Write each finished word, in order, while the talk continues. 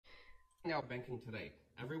Now banking today,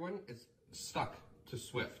 everyone is stuck to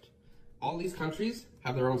SWIFT. All these countries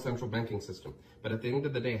have their own central banking system, but at the end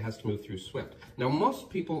of the day, it has to move through SWIFT. Now,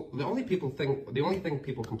 most people, the only thing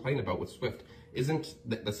people complain about with SWIFT isn't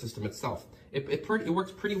the system itself. It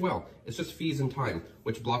works pretty well. It's just fees and time,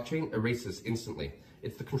 which blockchain erases instantly.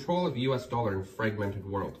 It's the control of the US dollar in a fragmented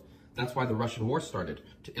world. That's why the Russian war started,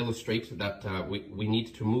 to illustrate that we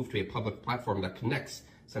need to move to a public platform that connects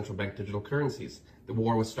central bank digital currencies. The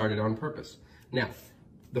war was started on purpose. Now,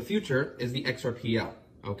 the future is the XRPL,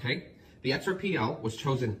 okay? The XRPL was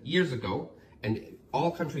chosen years ago, and all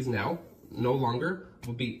countries now no longer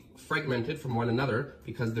will be fragmented from one another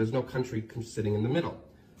because there's no country sitting in the middle.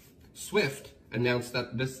 SWIFT announced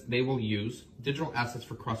that they will use digital assets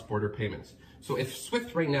for cross-border payments. So if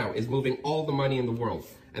SWIFT right now is moving all the money in the world,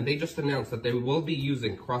 and they just announced that they will be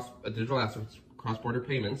using digital assets cross-border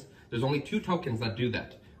payments, there's only two tokens that do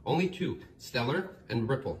that. Only two, Stellar and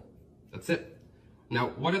Ripple. That's it. Now,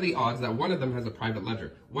 what are the odds that one of them has a private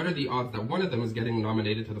ledger? What are the odds that one of them is getting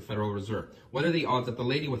nominated to the Federal Reserve? What are the odds that the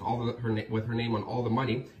lady with her name on all the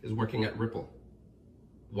money is working at Ripple?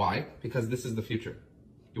 Why? Because this is the future.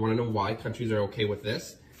 You want to know why countries are okay with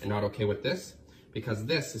this and not okay with this? Because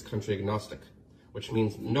this is country agnostic, which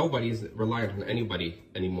means nobody is reliant on anybody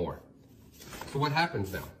anymore. So what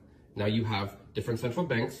happens now? Now you have different central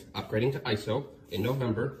banks upgrading to ISO in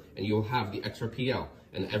November, and you'll have the XRPL.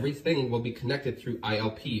 And everything will be connected through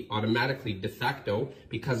ILP automatically, de facto,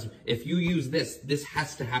 because if you use this, this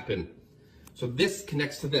has to happen. So this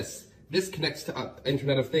connects to this. This connects to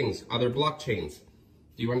Internet of Things, other blockchains.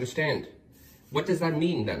 Do you understand? What does that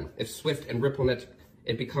mean then? If SWIFT and RippleNet,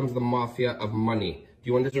 it becomes the mafia of money. Do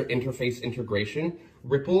you understand interface integration?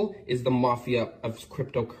 Ripple is the mafia of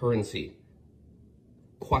cryptocurrency.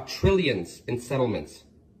 Quadrillions in settlements.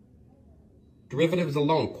 Derivatives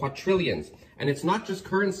alone, quadrillions. And it's not just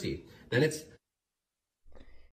currency. Then it's